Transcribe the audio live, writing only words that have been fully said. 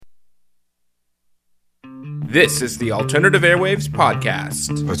This is the Alternative Airwaves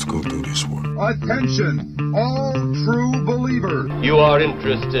Podcast. Let's go do this work. Attention, all true believers. You are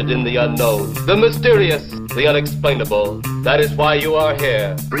interested in the unknown, the mysterious, the unexplainable. That is why you are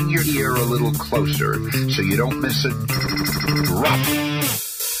here. Bring your ear a little closer so you don't miss a drop.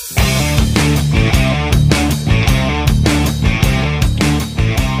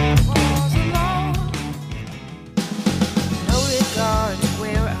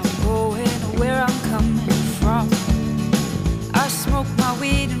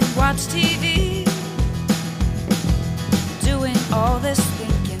 Watch TV. Doing all this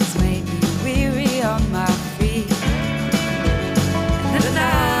thinking's made me weary on my feet. And the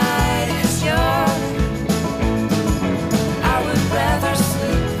night is young. I would rather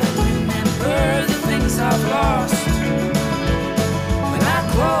sleep than remember the things I've lost. When I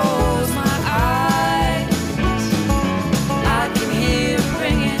close my eyes, I can hear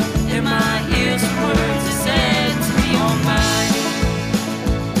ringing in my ears words you said to me all night.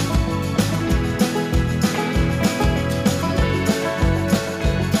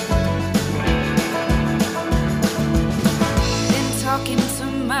 Talking to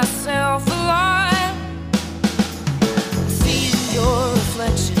myself a lot, seeing your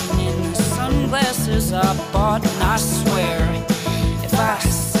reflection in the sunglasses I bought, and I swear if I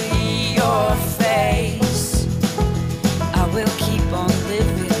see your face, I will keep on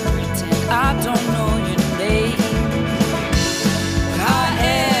living, pretend I don't know your name. But I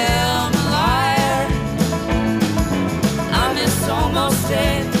am a liar. I miss almost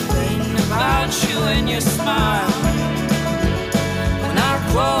everything about you and your smile.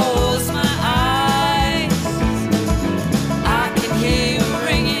 Close my eyes, I can hear you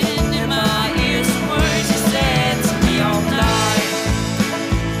ringing in my ears, the words you said to me all night.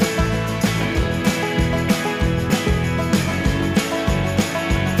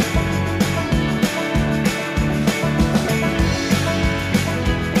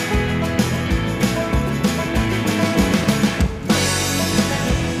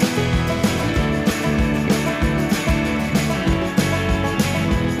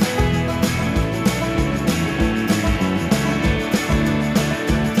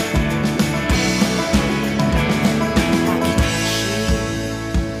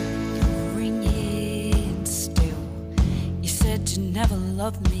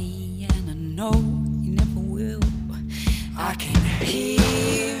 Love me, and I know you never will. I can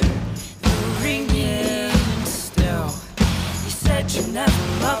hear the ringing still. You said you never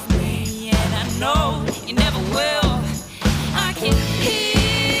loved me, and I know you never will. I can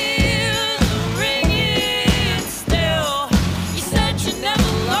hear the ringing still. You said you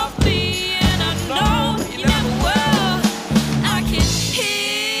never loved me, and I know you never will. I can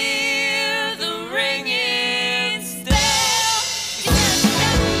hear the ringing still.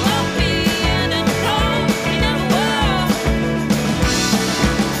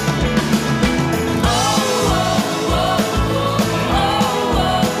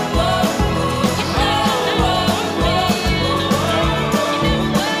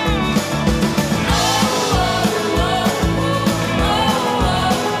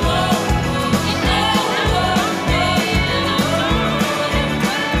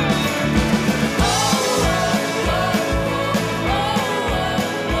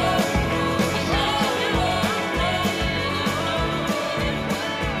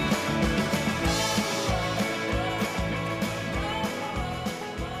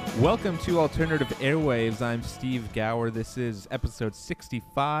 Welcome to Alternative Airwaves. I'm Steve Gower. This is episode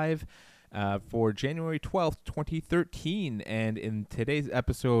 65 for January 12th, 2013. And in today's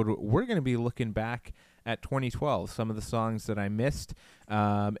episode, we're going to be looking back at 2012, some of the songs that I missed.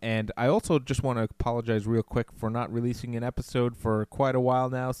 And I also just want to apologize real quick for not releasing an episode for quite a while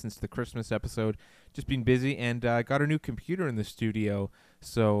now since the Christmas episode. Just been busy and got a new computer in the studio.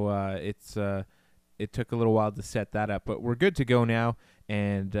 So it took a little while to set that up. But we're good to go now.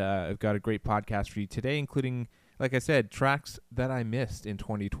 And I've got a great podcast for you today, including, like I said, tracks that I missed in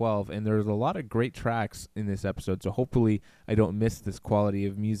 2012. And there's a lot of great tracks in this episode, so hopefully I don't miss this quality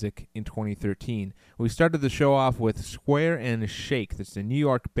of music in 2013. We started the show off with Square and Shake. That's a New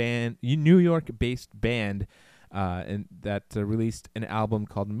York-based band and that released an album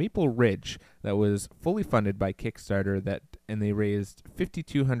called Maple Ridge that was fully funded by Kickstarter, and they raised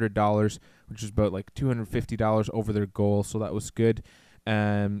 $5,200, which is about like $250 over their goal, so that was good.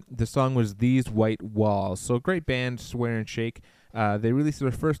 The song was These White Walls. So great band, Square and Shake. They released their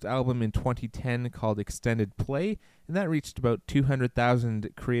first album in 2010 called Extended Play, and that reached about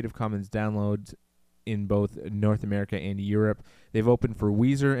 200,000 Creative Commons downloads in both North America and Europe. They've opened for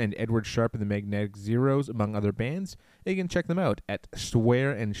Weezer and Edward Sharpe and the Magnetic Zeros, among other bands. You can check them out at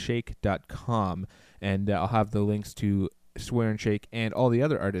swearanshake.com, and I'll have the links to Swear and Shake and all the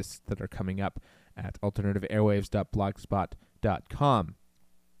other artists that are coming up at alternativeairwaves.blogspot.com.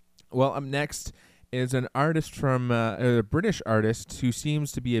 Well, up next is an artist from a British artist who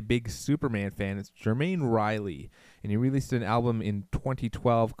seems to be a big Superman fan. It's Jermaine Riley, and he released an album in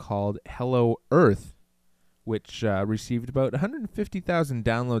 2012 called Hello Earth, which received about 150,000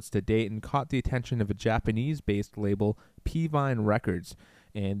 downloads to date and caught the attention of a Japanese-based label, P-Vine Records.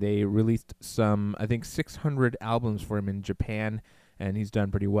 And they released some, I think, 600 albums for him in Japan, and he's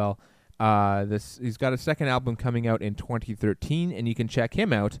done pretty well. He's got a second album coming out in 2013, and you can check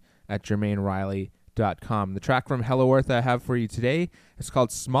him out at JermaineRiley.com. The track from Hello Earth I have for you today is called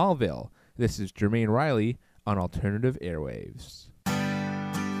Smallville. This is Jermaine Riley on Alternative Airwaves.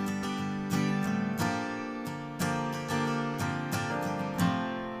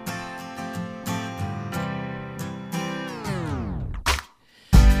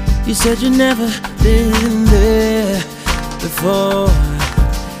 You said you'd never been there before.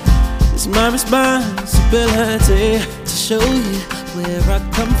 It's my responsibility to show you where I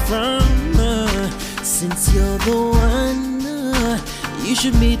come from. Since you're the one, you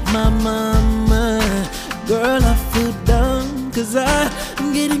should meet my mama. Girl, I feel dumb, cause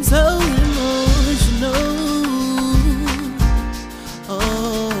I'm getting so emotional.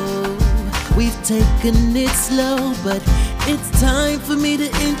 Oh, we've taken it slow, but it's time for me to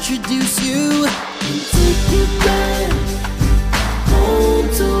introduce you and take you back home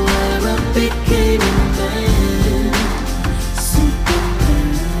to where I became a man.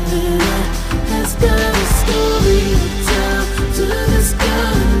 Superman has got a story to tell to this girl I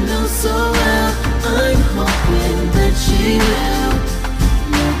know so well. I'm hoping that she will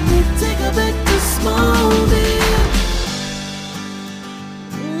let me take her back to Smallville.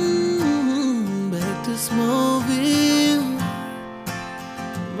 Back to Smallville,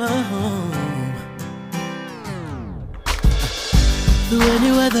 my home. Through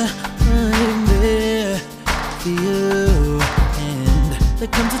any weather, I'm there for you. And there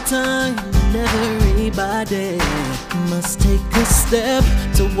comes a time when everybody must take a step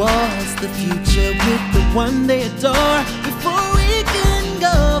towards the future with the one they adore. Before we can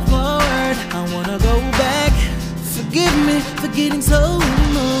go forward, I wanna go back. Forgive me for getting so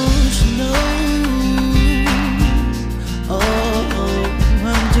emotional. Oh,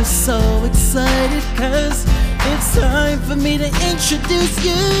 I'm just so excited, cause it's time for me to introduce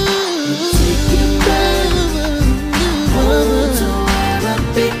you. Take you back home to where I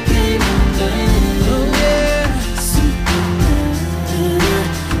became a man. Oh yeah, Superman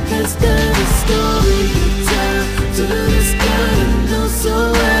has got a story to tell to this girl I know so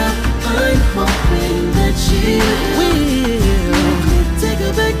well. I'm hoping that she will take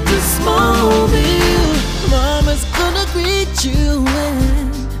her back to Smallville. Mama's gonna greet you and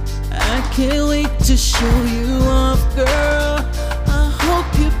I can't wait to show you off, girl. I hope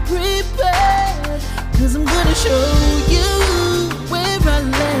you're prepared, cause I'm gonna show you where I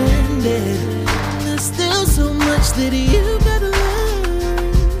landed. There's still so much that you gotta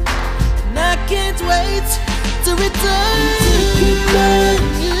learn, and I can't wait to return. Take you back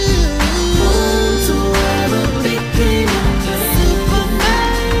home to where I became a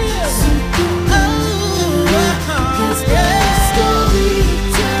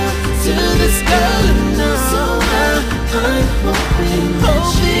I'm hoping that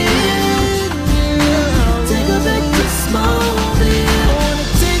she take her back to Smallville. I wanna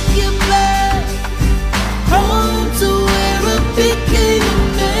take you back home to where I became a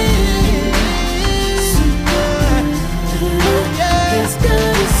man. Superman has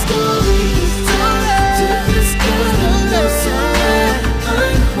got a story to this girl I know so well.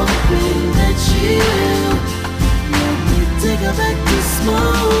 I'm hoping that she will let me take her back to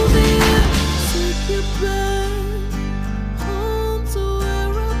Smallville. Take you back.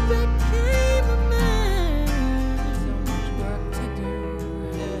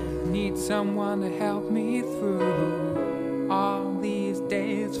 Someone to help me through all these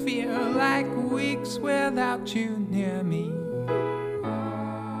days. Feel like weeks without you near me.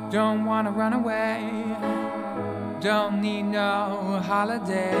 Don't wanna run away, don't need no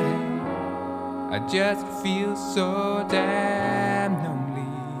holiday. I just feel so damn lonely.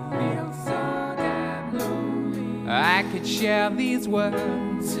 I could share these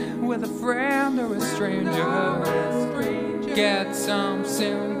words with a friend or a stranger. Get some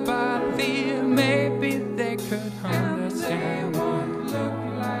sympathy, maybe they could understand what it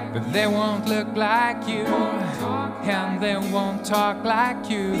looked like but they won't look like you, and they won't talk like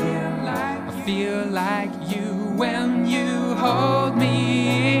you. I feel like you when you hold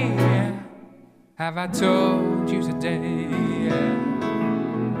me. Have I told you today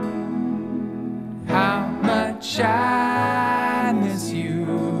how much I miss you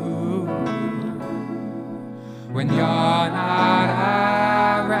when you're not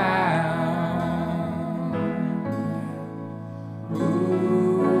around?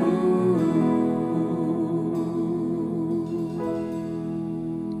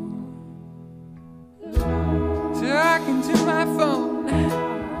 Talking to my phone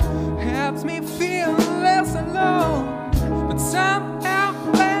helps me feel less alone, but somehow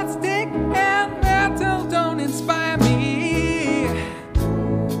plastic and metal don't inspire me.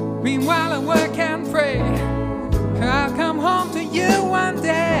 Meanwhile I work and pray I'll come home to you one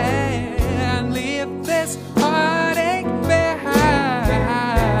day and leave this heartache behind.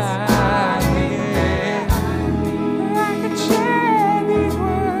 I could share these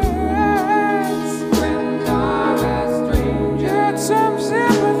words when you're a stranger. Get some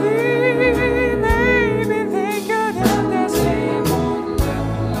sympathy, maybe they could understand.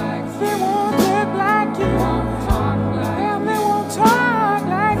 They won't look like you, and they won't talk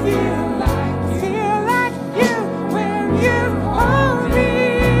like you. Feel like you when you hold me.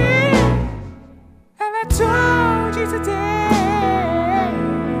 Have I told you today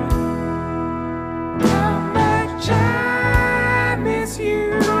how much I miss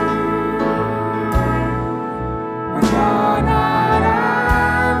you when you're not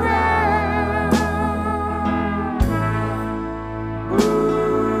around?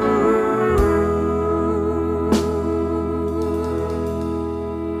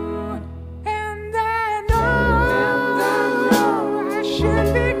 And I know I should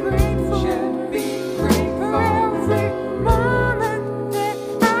be grateful for every moment that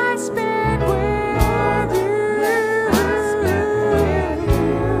I spent with you.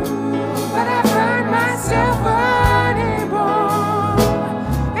 But I find myself unable,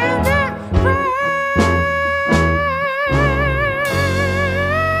 and I cry.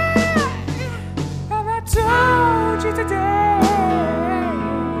 Have I told you today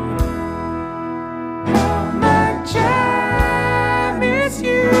how much I miss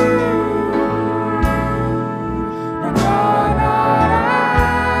you when you're not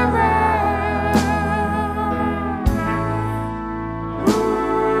around?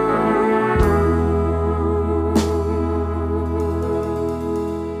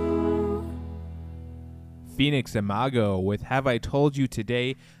 Phoenix Imago with Have I Told You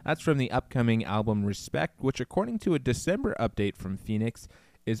Today. That's from the upcoming album Respect, which according to a December update from Phoenix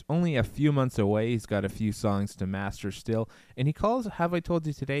is only a few months away. He's got a few songs to master still, and he calls Have I Told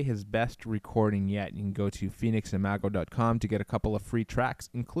You Today his best recording yet. You can go to phoeniximago.com to get a couple of free tracks,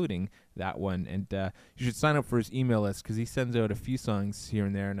 including that one, and you should sign up for his email list because he sends out a few songs here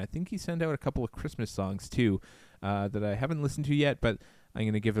and there, and I think he sent out a couple of Christmas songs too that I haven't listened to yet, but I'm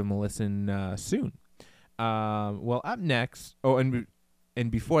going to give him a listen soon. Well, up next, and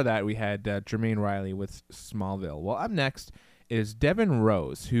before that we had Jermaine Riley with Smallville. Well, up next is Devin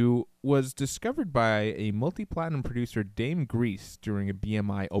Rose, who was discovered by a multi-platinum producer, Dame Grease, during a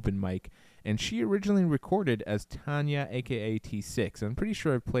BMI open mic, and she originally recorded as Tanya, aka T6. I'm pretty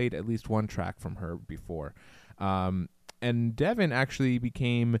sure I've played at least one track from her before. And Devin actually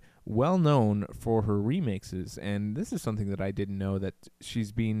became well known for her remixes, and this is something that I didn't know, that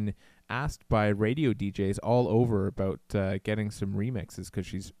she's been asked by radio DJs all over about getting some remixes because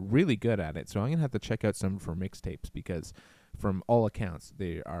she's really good at it. So I'm going to have to check out some of her mixtapes because from all accounts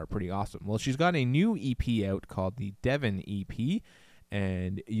they are pretty awesome. Well, she's got a new EP out called the Devin EP,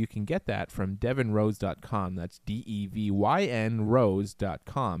 and you can get that from devinrose.com. That's DEVYN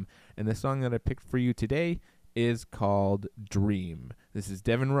Rose.com. And the song that I picked for you today is called Dream. This is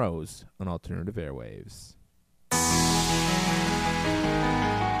Devin Rose on Alternative Airwaves.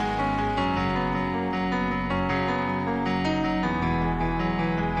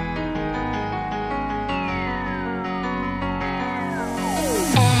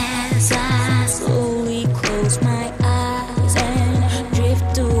 As I slowly close my eyes and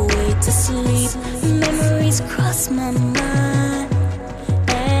drift away to sleep, memories cross my mind,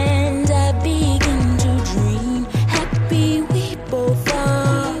 and I begin to dream. Happy we both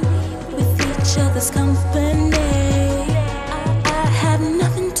are with each other's company. I have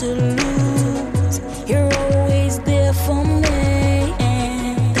nothing to lose. You're always there for me.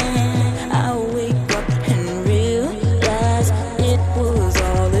 And then I wake up and realize it was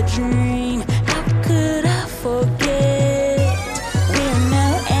all a dream. How could I forget? We're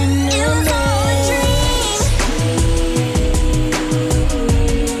now enemies.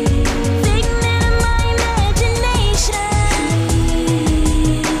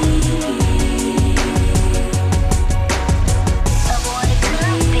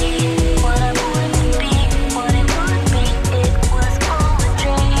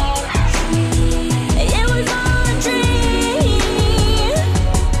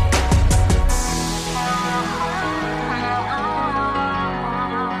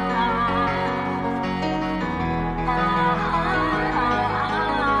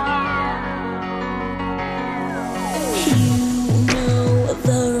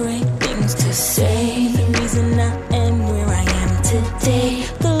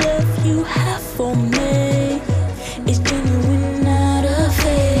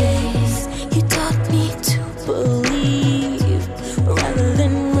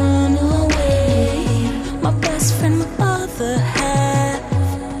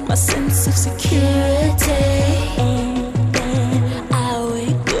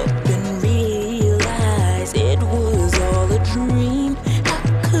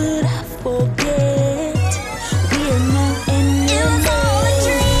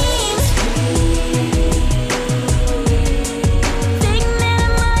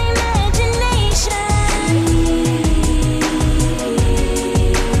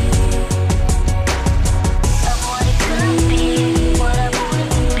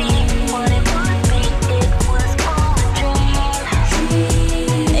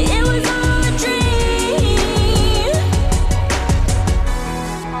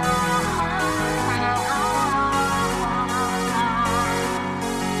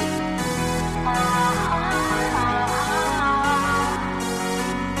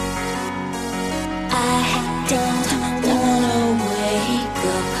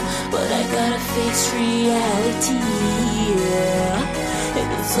 face reality. It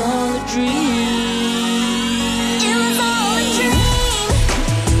was all a dream. It was all a dream.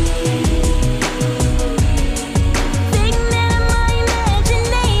 Figment of my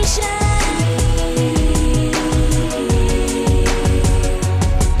imagination.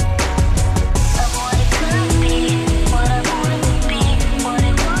 Of what it could be, what I wanted to be, what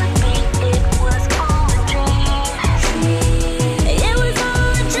it would be. It was all a dream. It was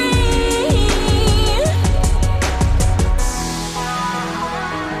all a dream.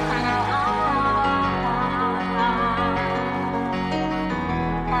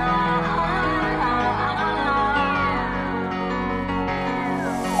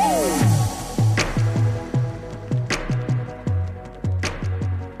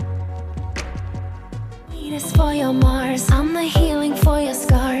 Venus for your Mars, I'm the healing for your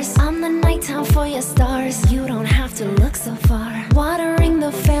scars. I'm the nighttime for your stars. You don't have to look so far. Watering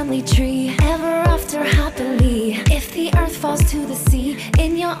the family tree, ever after happily. If the earth falls to the sea,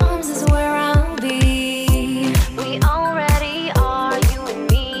 in your arms is where I'll be. We already are, you and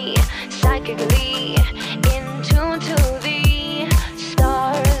me, psychically in tune to the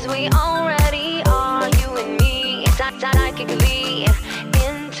stars. We already are, you and me, psychically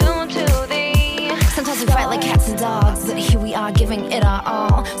in tune to the. Sometimes we fight like cats and dogs, but here we are giving it our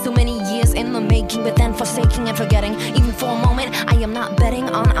all. So many years in the making, but then forsaking and forgetting. Even for a moment, I am not betting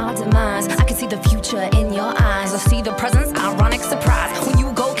on our demise. I can see the future in your eyes. I see the presence, ironic surprise. When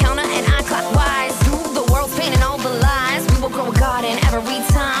you go counter and I clockwise, through the world's pain and all the lies, we will grow a garden every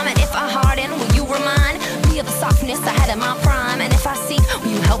time. And if I harden, will you remind me of the softness I had in my prime? And if I seek,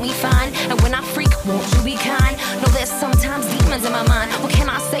 will you help me find? And when I freak, won't you be kind? No, there's sometimes demons in my mind. What can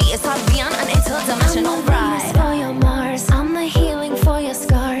I say? It's hard to be on an interdimensional ride. For your Mars, I'm the healing for your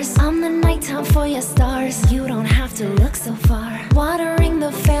scars. I'm the nighttime for your stars. You don't have to look so far. Watering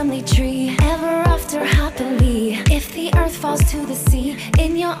the family tree, ever after happily. If the earth falls to the sea,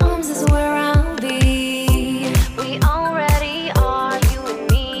 in your arms is where I'll be. We already are, you and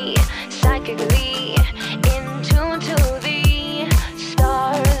me, psychically in tune to the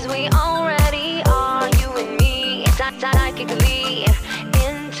stars. We already are, you and me, psychically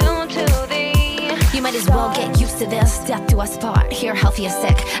in tune to the. You might as well get used to this. Death do us part. Here, healthy or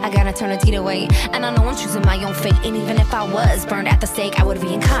sick, I got eternity to wait. And I know I'm choosing my own fate. And even if I was burned at the stake, I would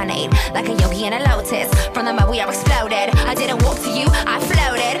reincarnate like a yogi in a lotus. From the mud we are exploded. I didn't walk to you, I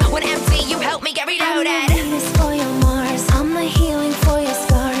floated. When empty, you helped me get reloaded. I'm the Venus for your Mars. I'm the healing for your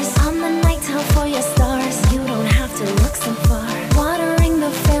scars. I'm the nighttime for your stars. You don't have to look so far. Watering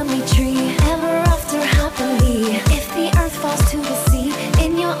the family tree, ever after happily. If the earth falls to the sea,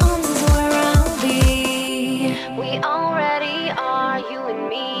 in your arms is where I'll be. We already are, you and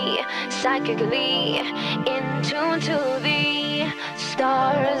me, psychically in tune to the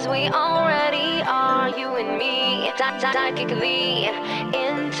stars. We already are, you and me, psychically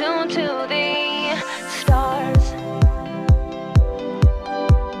in tune to the stars.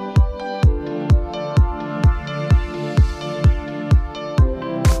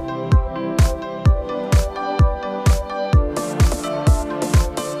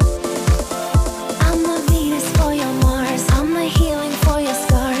 I'm the Venus for your Mars. I'm the healing for your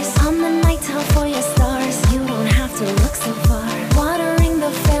scars. I'm the nighttime for your stars. You don't have to look so far. Watering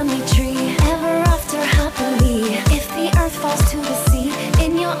the family tree, ever after happily. If the earth falls to the sea,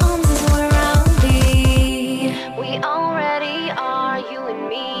 in your arms is where I'll be. We already are, you and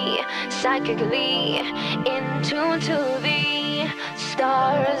me, psychically in tune to the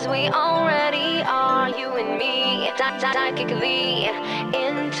stars. We already are, you and me, psychically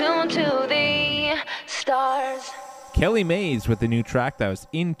in tune to the stars. Kelly Mays with the new track that was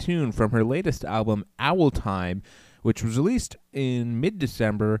In Tune from her latest album, Owl Time, which was released in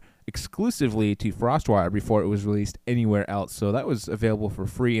mid-December exclusively to FrostWire before it was released anywhere else. So that was available for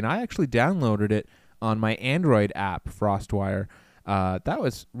free, and I actually downloaded it on my Android app, FrostWire. That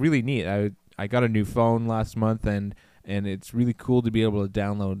was really neat. I got a new phone last month, and it's really cool to be able to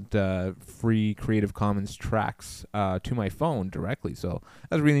download free Creative Commons tracks to my phone directly. So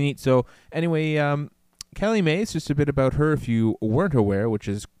that's really neat. So anyway, Kelly Mays, just a bit about her if you weren't aware, which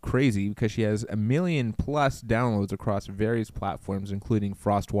is crazy because she has 1 million plus downloads across various platforms, including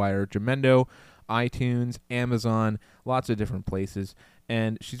FrostWire, Jamendo, iTunes, Amazon, lots of different places.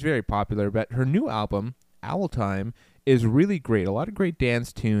 And she's very popular. But her new album, Owl Time, is really great. A lot of great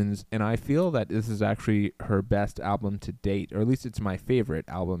dance tunes, and I feel that this is actually her best album to date, or at least it's my favorite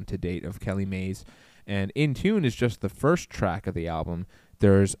album to date of Kelly Mays. And In Tune is just the first track of the album.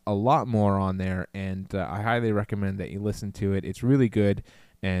 There's a lot more on there, and I highly recommend that you listen to it. It's really good,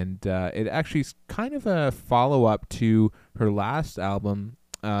 and it actually is kind of a follow-up to her last album,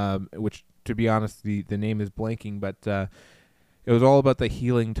 which to be honest, the name is blanking, but it was all about the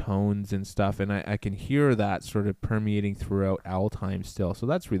healing tones and stuff, and I can hear that sort of permeating throughout Owl Time still, so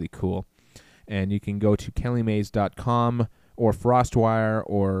that's really cool. And you can go to kellymays.com or Frostwire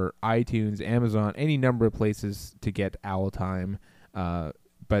or iTunes, Amazon, any number of places to get Owl Time,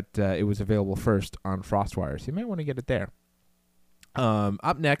 but it was available first on Frostwire, so you might want to get it there.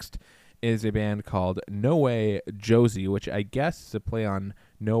 Up next is a band called No Way Josie, which I guess is a play on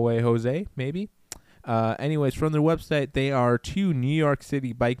No Way Jose, maybe? Anyways, from their website, they are 2 New York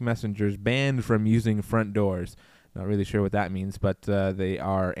City bike messengers banned from using front doors. Not really sure what that means, but they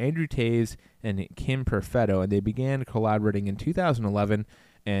are Andrew Taze and Kim Perfetto, and they began collaborating in 2011,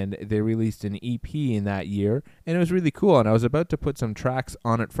 and they released an EP in that year, and it was really cool, and I was about to put some tracks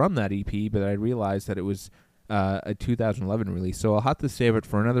on it from that EP, but I realized that it was a 2011 release, so I'll have to save it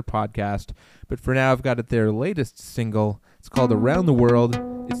for another podcast. But for now, I've got it their latest single. It's called Around the World.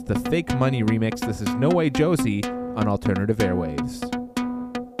 It's the Fake Money remix. This is No Way Josie on Alternative Airwaves.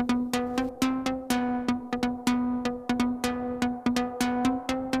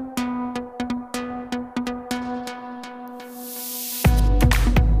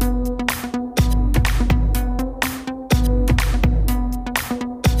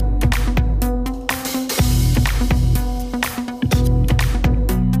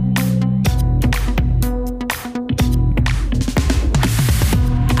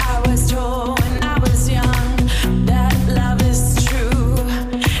 I was told when I was young that love is true.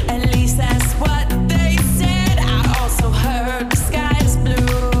 At least that's what they said. I also heard the sky is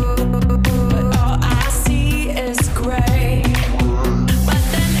blue, but all I see is gray. But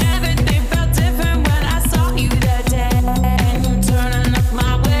then everything felt different when I saw you that day. And you turning up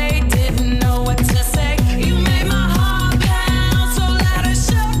my way, didn't know what to say. You made my heart pound so loud it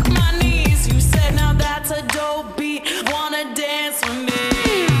shook my knees. You said, now that's a dope beat, wanna dance with me?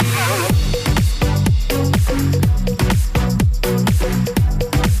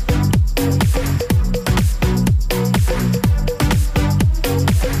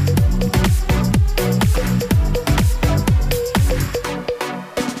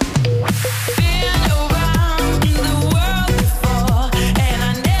 Been around the world before, and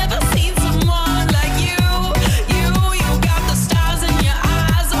I never seen someone like you. You got the stars in your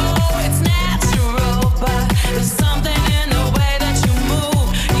eyes, oh, it's natural, but there's something in the way that you move,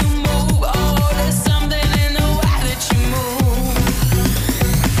 oh, there's something in the way that you move.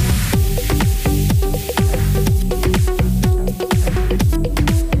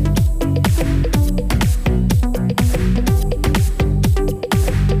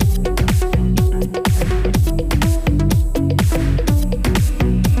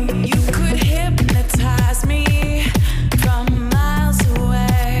 You could hypnotize me from miles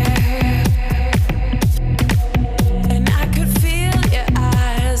away, and I could feel your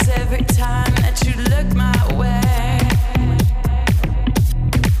eyes every time that you look my way.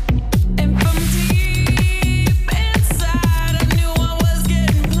 And from deep inside, I knew I was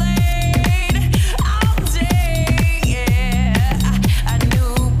getting played all day. Yeah, I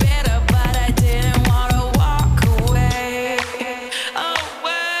knew better, but I didn't want to walk away.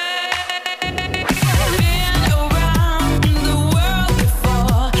 Been around the world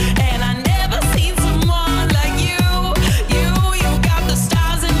before, and I never seen someone like you. You got the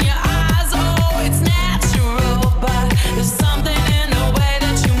stars in your eyes, oh, it's natural, but there's something in the way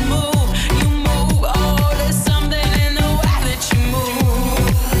that you move, oh, there's something in the way that you move.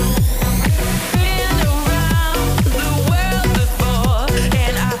 Been around the world before,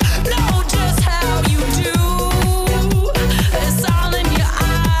 and I know just how you do. It's all in your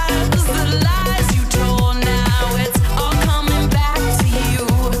eyes, the lies you told. Now it's all coming back to you.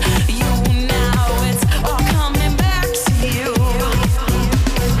 Now it's all coming back to you.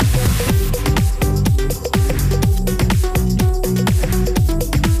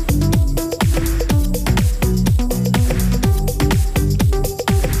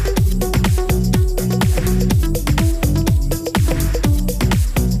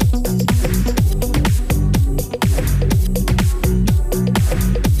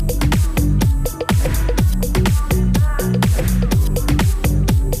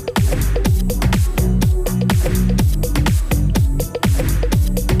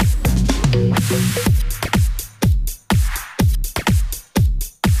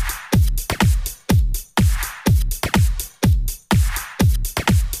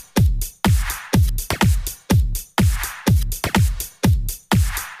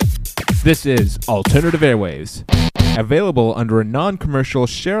 This is Alternative Airwaves, available under a non-commercial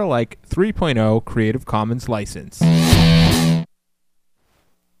share-alike 3.0 Creative Commons license.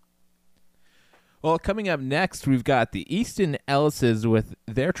 Well, coming up next, we've got the Easton Ellises with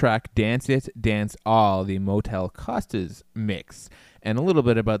their track Dance It, Dance All, the Motel Costas mix. And a little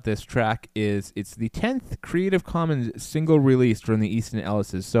bit about this track is it's the 10th Creative Commons single released from the Easton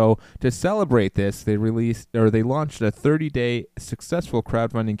Ellises. So to celebrate this, they launched a 30-day successful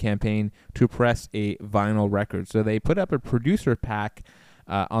crowdfunding campaign to press a vinyl record. So they put up a producer pack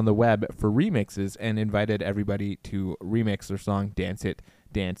on the web for remixes and invited everybody to remix their song Dance It,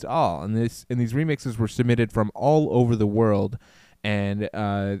 Dance All. And these remixes were submitted from all over the world. And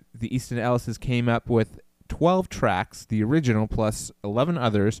the Easton Ellises came up with 12 tracks, the original plus 11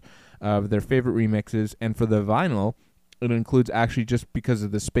 others of their favorite remixes. And for the vinyl, it includes, actually just because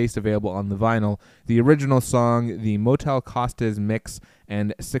of the space available on the vinyl, the original song, the Motel Costas mix,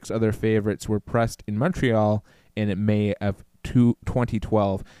 and 6 other favorites were pressed in Montreal in May of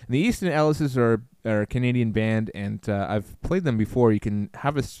 2012. And the Easton Ellises are a Canadian band, and I've played them before. You can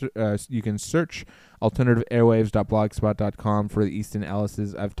you can search alternativeairwaves.blogspot.com for the Easton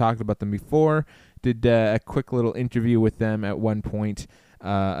Ellises. I've talked about them before. Did a quick little interview with them at one point,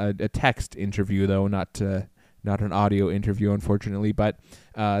 a text interview though, not an audio interview, unfortunately. But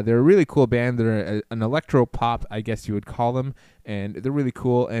they're a really cool band. They're an electro pop, I guess you would call them, and they're really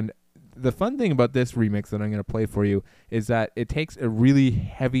cool. And the fun thing about this remix that I'm going to play for you is that it takes a really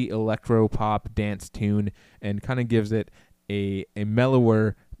heavy electro pop dance tune and kind of gives it a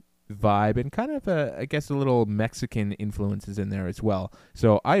mellower vibe and kind of I guess a little Mexican influences in there as well.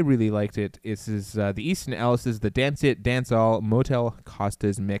 So I really liked it. This is the Easton Ellises, the Dance It, Dance All Motel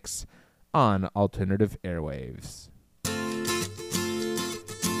Costas mix on Alternative Airwaves.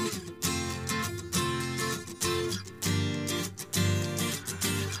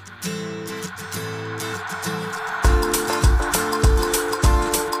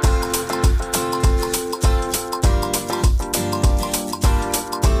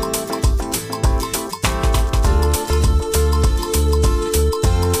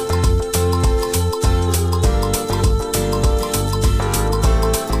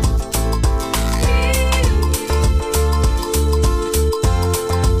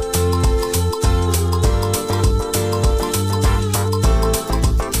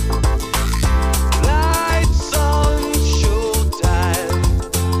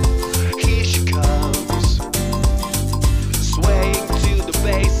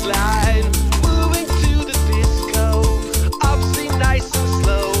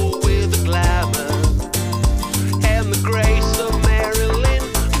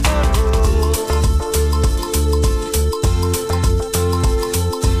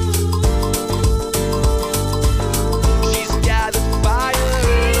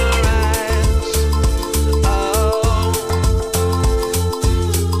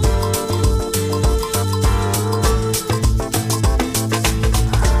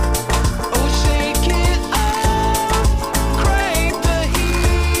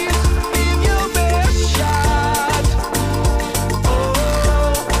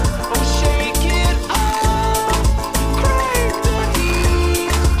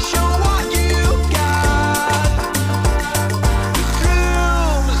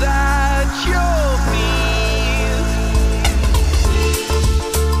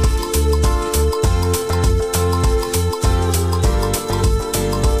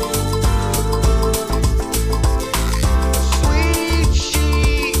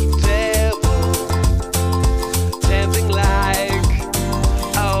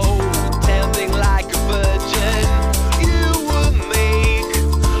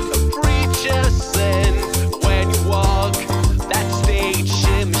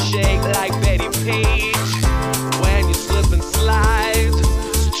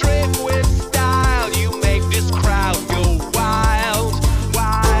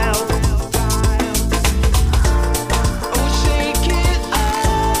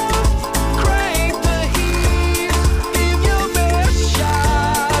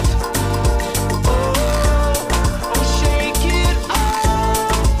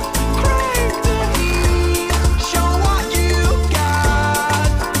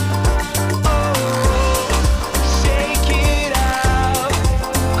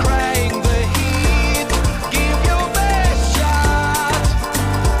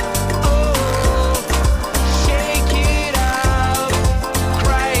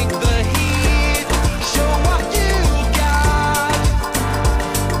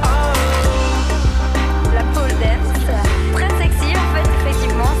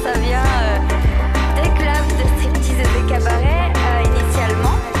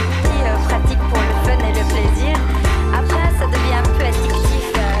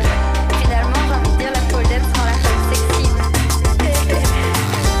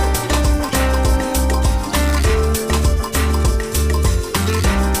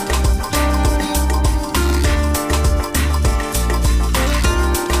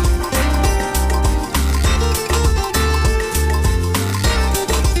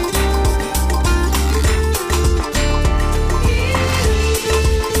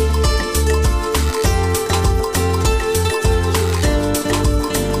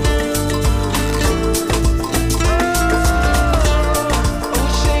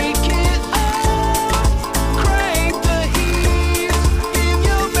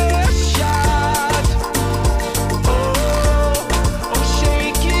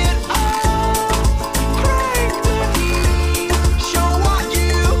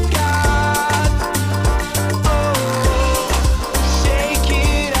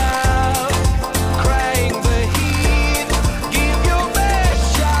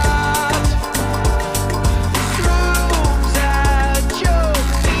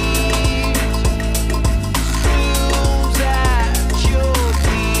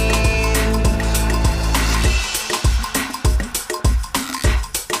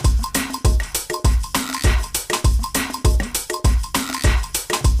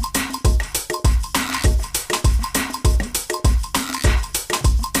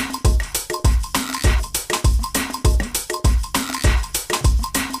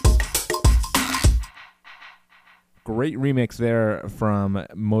 great remix there from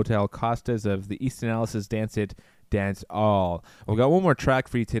Motel Costas of the East Analysis Dance It, Dance All. We've got one more track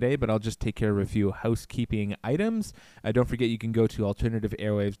for you today, but I'll just take care of a few housekeeping items. Don't forget you can go to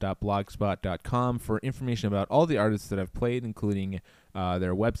alternativeairwaves.blogspot.com for information about all the artists that I've played, including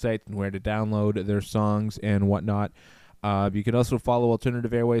their website and where to download their songs and whatnot. You can also follow Alternative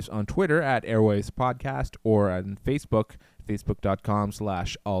Airwaves on Twitter at Airwaves Podcast or on Facebook,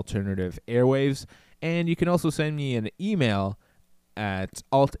 facebook.com/Alternative Airwaves. And you can also send me an email at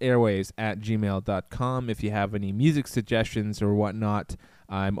altairwaves@gmail.com if you have any music suggestions or whatnot.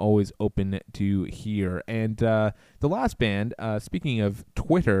 I'm always open to hear. And the last band, speaking of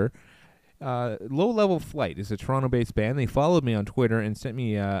Twitter, Low Level Flight is a Toronto-based band. They followed me on Twitter and sent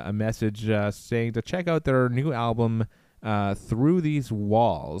me a message saying to check out their new album, Through These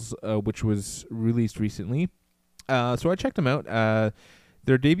Walls, which was released recently. So I checked them out.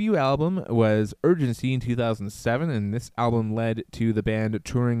 Their debut album was Urgency in 2007, and this album led to the band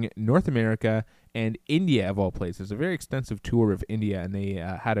touring North America and India, of all places. A very extensive tour of India, and they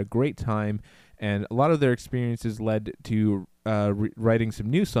had a great time, and a lot of their experiences led to writing some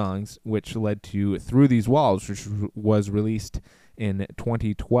new songs, which led to Through These Walls, which was released in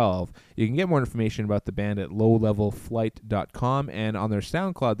 2012. You can get more information about the band at lowlevelflight.com, and on their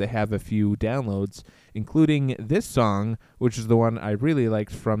SoundCloud they have a few downloads, including this song, which is the one I really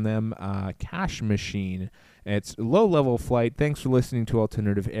liked from them, Cash Machine. It's Low Level Flight. Thanks for listening to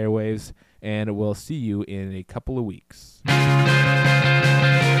Alternative Airwaves, and we'll see you in a couple of weeks.